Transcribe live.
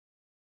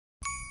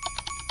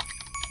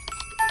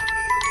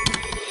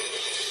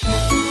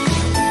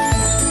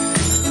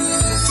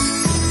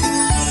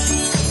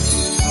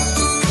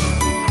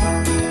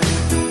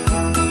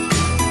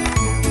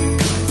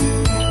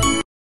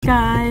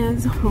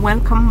everyone,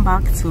 welcome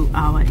back to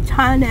our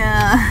channel.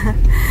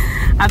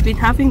 I've been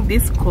having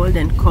this cold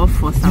and cough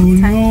for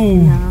some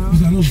time now.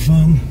 Is that not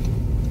fun?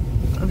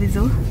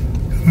 Wieso?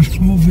 Let's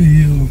come over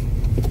here.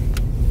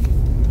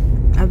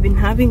 I've been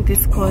having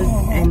this cold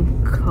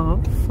and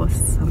cough for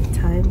some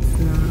times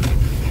now.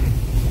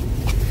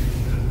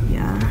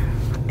 Yeah,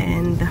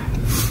 and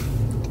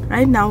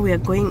right now we are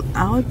going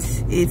out.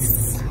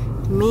 It's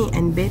me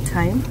and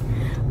bedtime.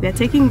 We are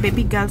taking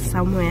baby girl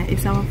somewhere.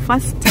 It's our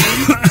first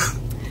time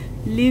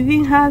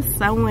leaving her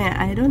somewhere.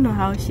 I don't know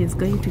how she's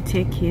going to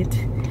take it,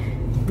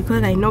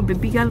 because I know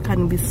baby girl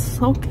can be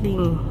so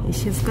clingy.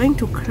 She's going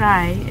to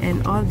cry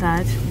and all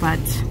that, but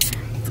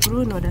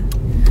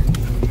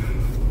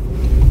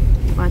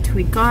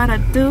we gotta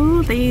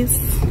do this.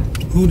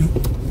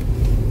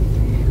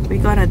 We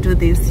gotta do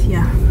this,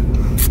 yeah.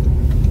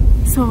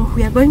 So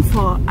we are going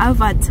for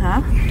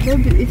Avatar.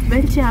 Maybe it's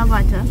Benchi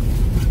Avatar.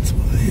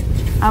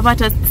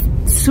 Avatar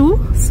 2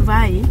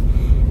 Svai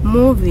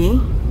movie.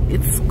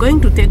 It's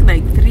going to take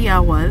like 3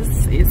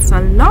 hours. It's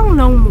a long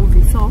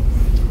movie, so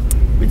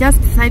we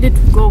just decided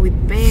to go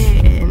with Bay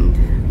and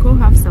go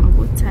have some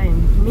good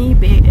time. Me,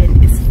 Bay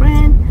and his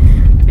friend.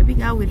 Baby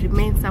girl will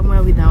remain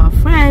somewhere with our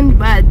friend,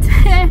 but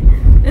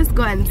let's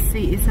go and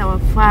see. It's our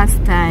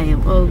first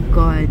time. Oh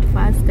god,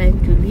 first time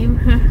to leave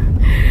her.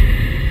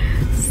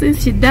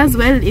 Since she does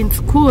well in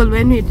school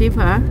when we leave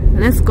her,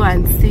 let's go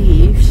and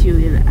see if she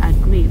will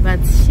agree, but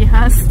she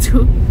has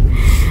to.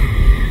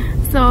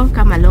 So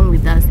come along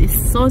with us.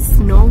 It's so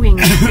snowing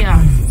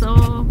here,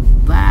 so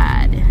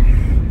bad.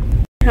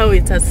 How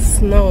it has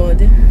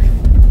snowed.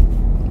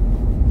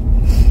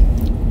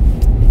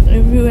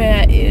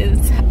 Everywhere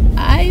is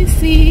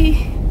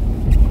icy.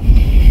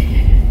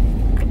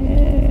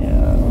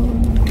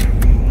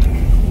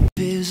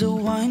 There's a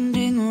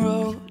winding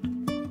road,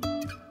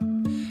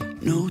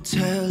 no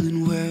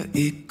telling where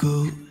it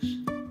goes.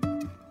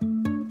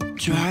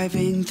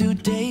 Driving through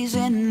days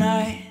and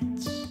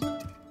nights,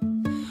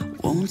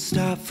 won't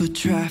stop for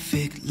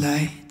traffic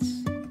lights.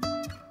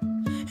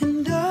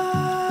 And I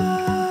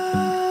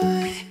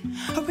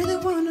really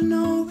wanna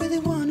know,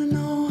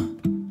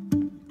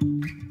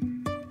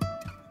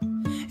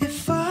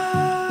 if I'll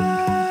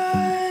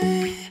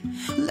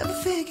ever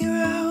figure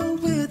out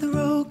where the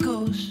road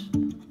goes.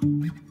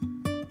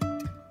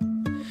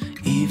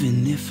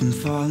 Even if I'm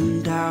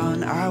falling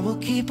down, I will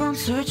keep on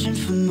searching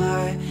for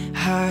my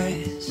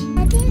highs.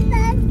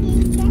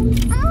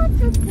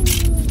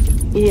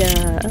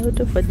 Yeah,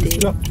 Auto for day.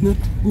 Ja, nicht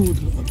gut.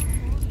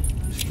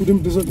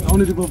 Wir sollten auch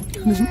nicht über...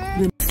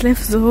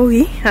 Left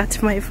Zoe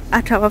at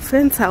our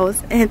friend's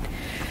house, and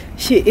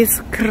she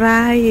is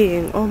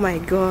crying. Oh my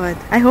god,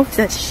 I hope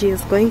that she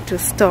is going to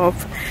stop.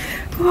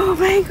 Oh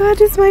my god,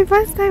 it's my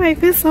first time. I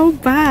feel so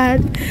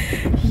bad.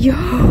 Yo,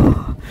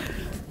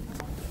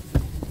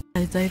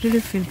 I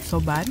really feel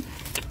so bad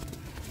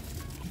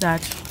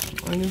that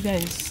Olivia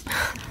is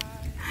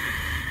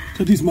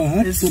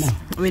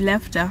we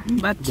left her,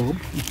 but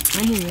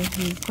anyway,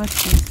 we got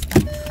this.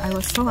 I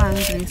was so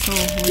hungry, so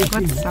we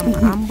got some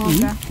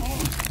hamburger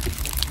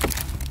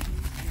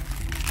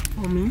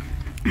for me.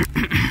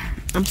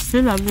 I'm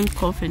still having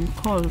cough and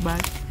cold,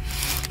 but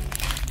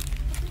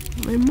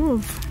we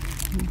move.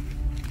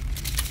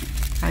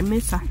 I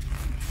miss her.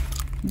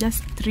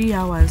 Just 3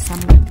 hours.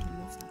 I'm going to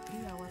miss her.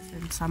 3 hours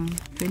and some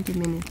 20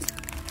 minutes.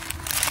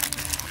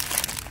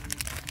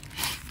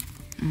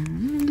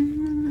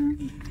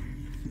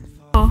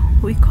 So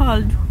we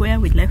called where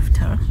we left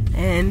her,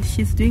 and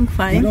she's doing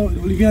fine.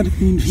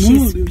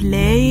 She's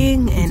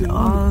playing and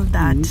all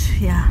that.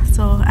 Yeah,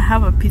 so I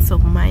have a peace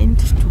of mind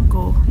to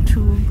go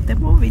to the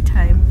movie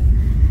time.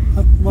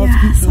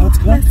 Yeah, so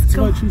let's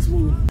go.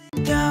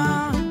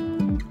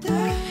 Down,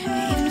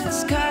 even if the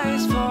sky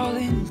is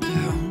falling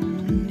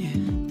down,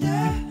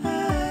 yeah.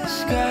 The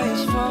sky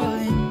is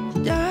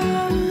falling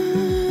down.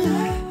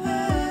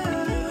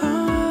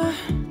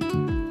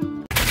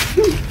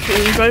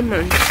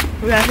 Enjoyment.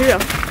 We are here.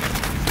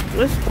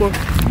 Let's go.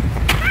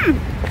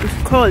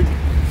 It's cold.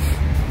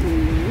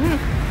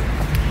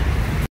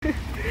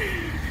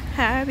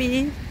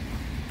 Happy.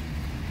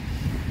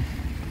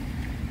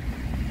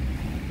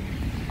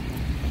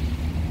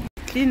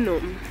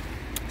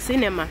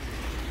 Cinema.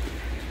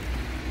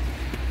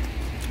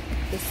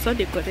 It's so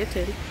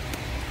decorated.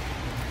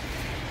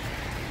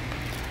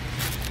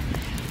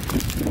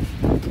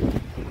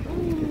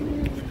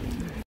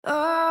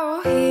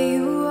 Oh, here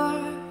you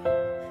are,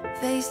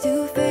 face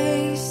to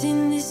face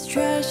in this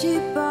trashy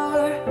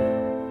bar.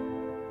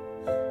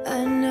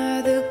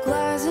 Another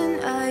glass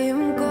and I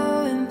am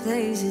going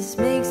places.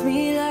 Makes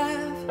me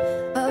laugh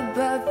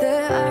about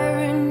the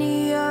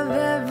irony of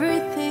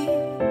everything.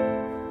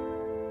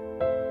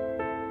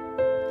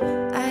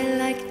 I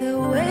like the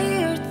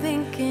way you're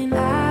thinking.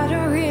 I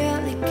don't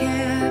really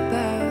care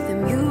about the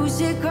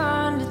music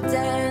on the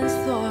dance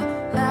floor.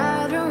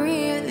 I don't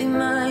really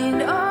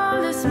mind.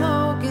 All the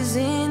smoke is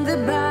in the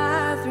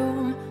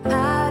bathroom.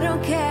 I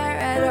don't care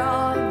at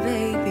all,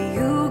 baby.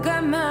 You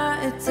got my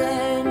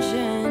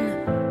attention.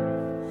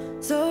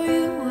 So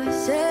you were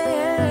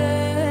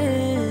saying,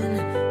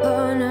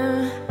 oh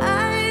no,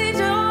 I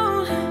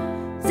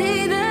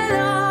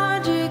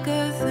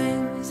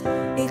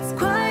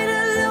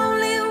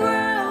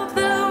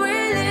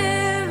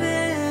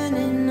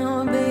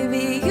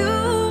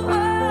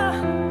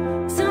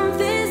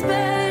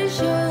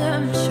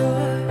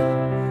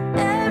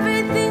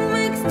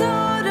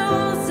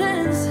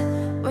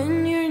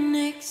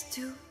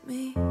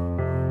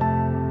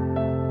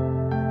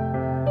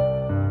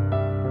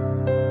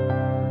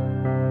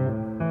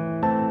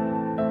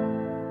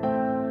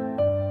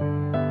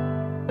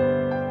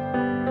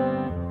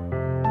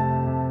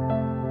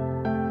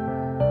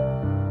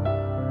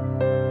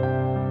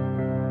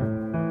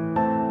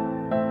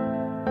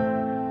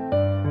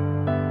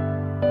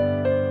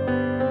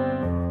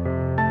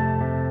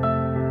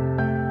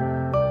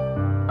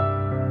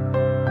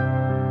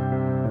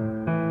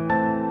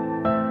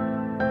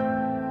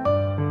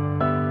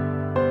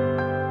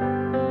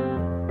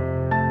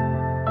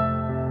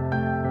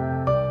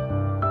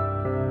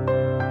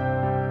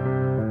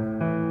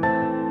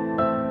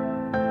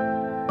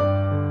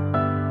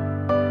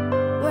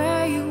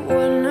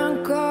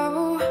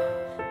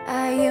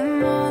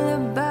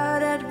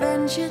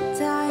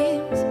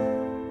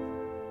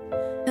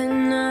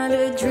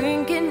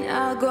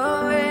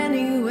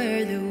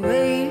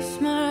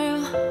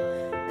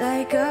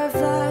star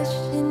flashed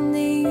in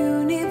the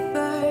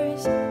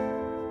universe.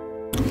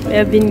 We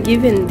have been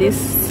given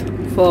this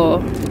for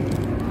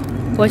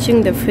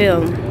watching the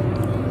film.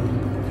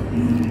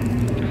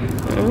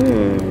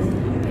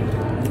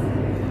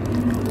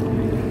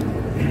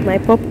 My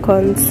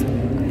popcorns.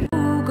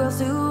 Who goes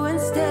through and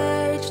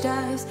stage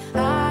dives?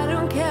 I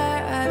don't care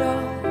at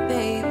all,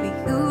 baby.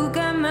 You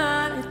got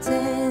my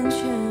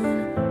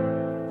attention.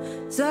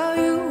 So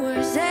you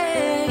were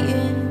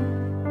saying,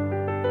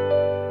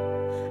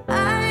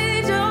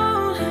 I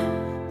don't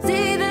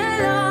see the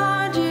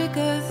logic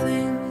of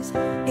things.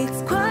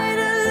 It's quite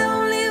a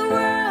lonely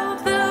world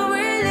that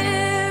we're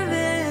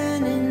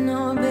living in.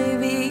 Oh,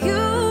 baby,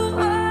 you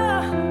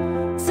are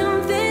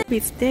something.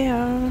 It's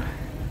there.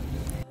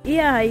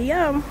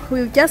 Yeah.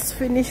 We just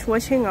finished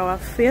watching our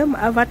film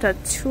Avatar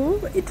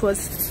 2. It was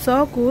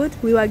so good.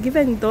 We were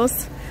given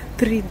those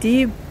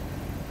 3D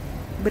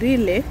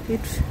brille.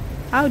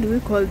 How do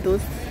we call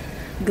those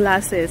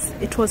glasses?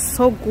 It was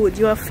so good.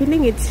 You are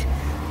feeling it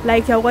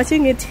like you're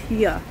watching it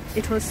here.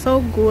 It was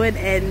so good,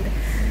 and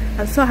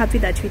I'm so happy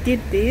that we did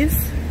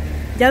this.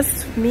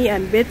 Just me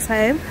and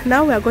bedtime.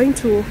 Now we are going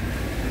to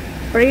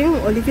bring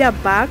Olivia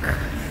back.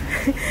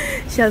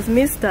 She has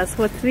missed us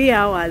for 3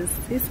 hours.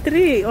 It's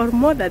 3 or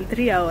more than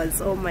 3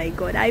 hours. Oh my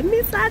god, I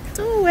missed her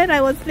too. When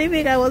I was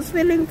leaving, I was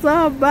feeling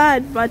so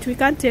bad, but we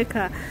can't take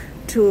her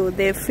to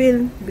the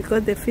film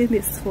because the film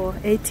is for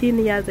 18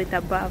 years and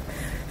above.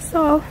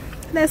 So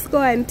let's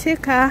go and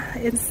take her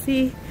and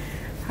see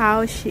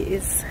how she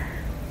is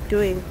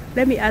doing.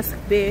 Let me ask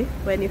Bae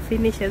when he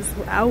finishes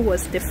how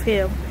was the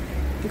film,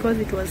 because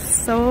it was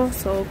so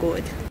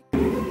good.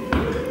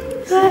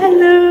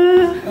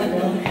 Hello.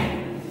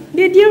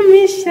 Did you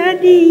miss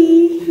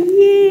Shadi?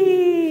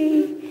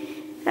 Yay!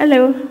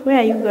 Hello, where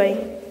are you going?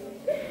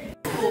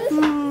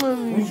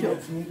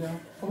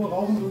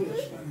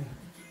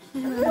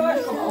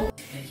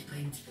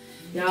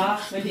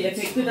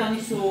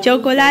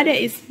 Schokolade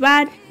ist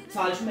bad.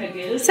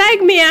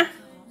 Zeig mir.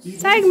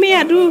 Zeig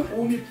mir, du.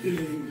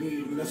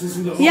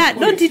 Ja,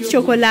 don't eat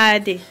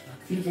Schokolade.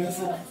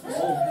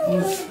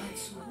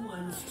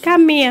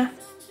 Come here.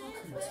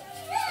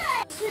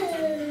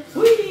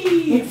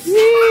 Whee!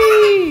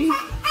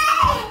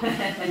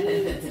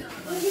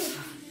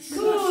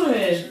 Cool.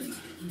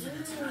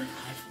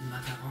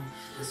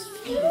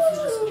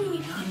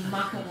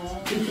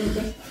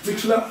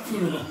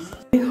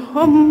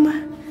 Home.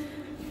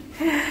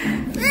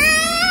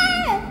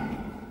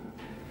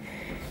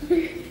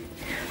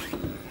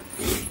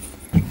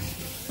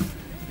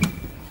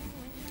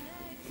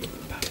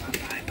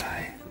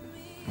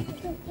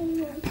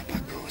 Papa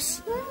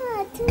Kuss.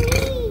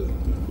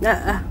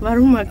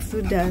 Warum magst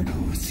du das?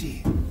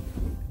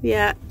 We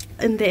are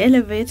in the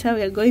elevator.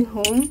 We are going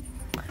home.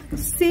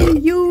 See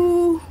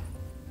you.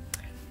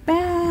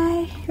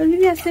 Bye.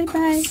 Olivia, say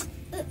bye.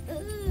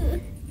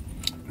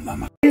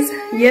 Mama.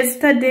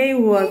 Yesterday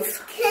was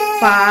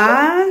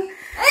fun.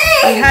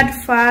 We had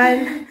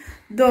fun,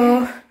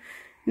 though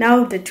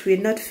now that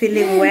we're not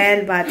feeling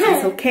well, but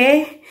it's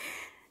okay.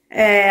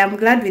 I'm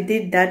glad we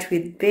did that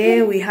with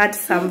Bae. We had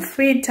some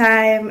free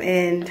time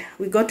and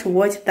we got to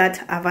watch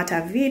that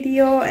Avatar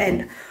video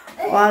and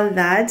all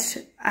that.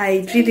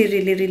 I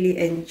really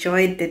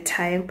enjoyed the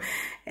time,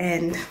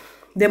 and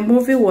the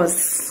movie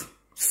was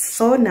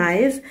so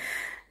nice.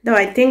 Though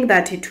I think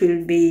that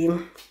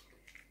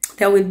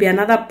there will be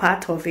another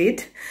part of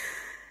it.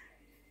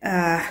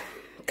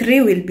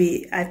 3 will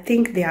be, I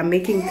think they are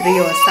making 3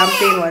 or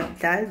something like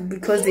that,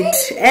 because it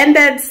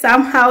ended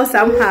somehow.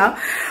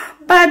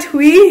 But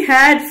we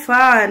had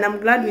fun.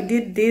 I'm glad we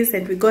did this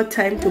and we got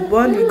time to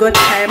bond. We got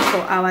time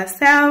for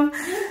ourselves.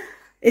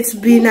 It's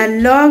been a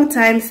long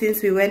time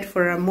since we went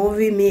for a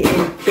movie, me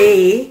and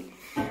Bae.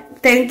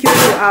 Thank you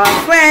to our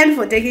friend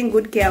for taking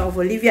good care of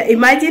Olivia.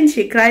 Imagine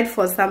she cried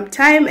for some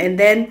time and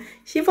then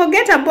she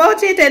forget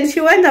about it and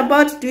she went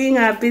about doing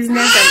her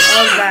business and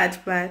all that.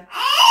 But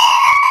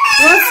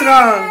what's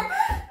wrong?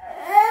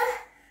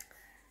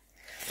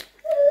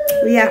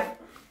 Yeah.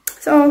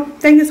 So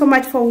thank you so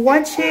much for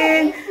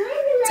watching.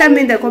 Tell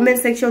me in the comment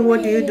section,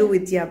 what do you do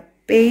with your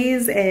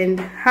babies and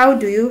how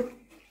do you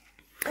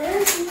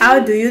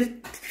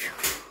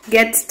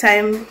get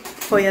time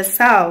for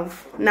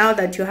yourself now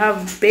that you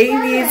have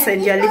babies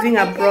and you're living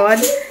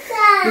abroad?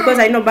 Because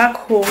I know back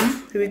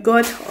home we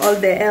got all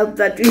the help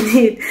that we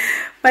need.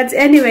 But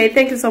anyway,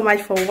 thank you so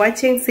much for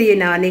watching. See you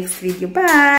in our next video. Bye.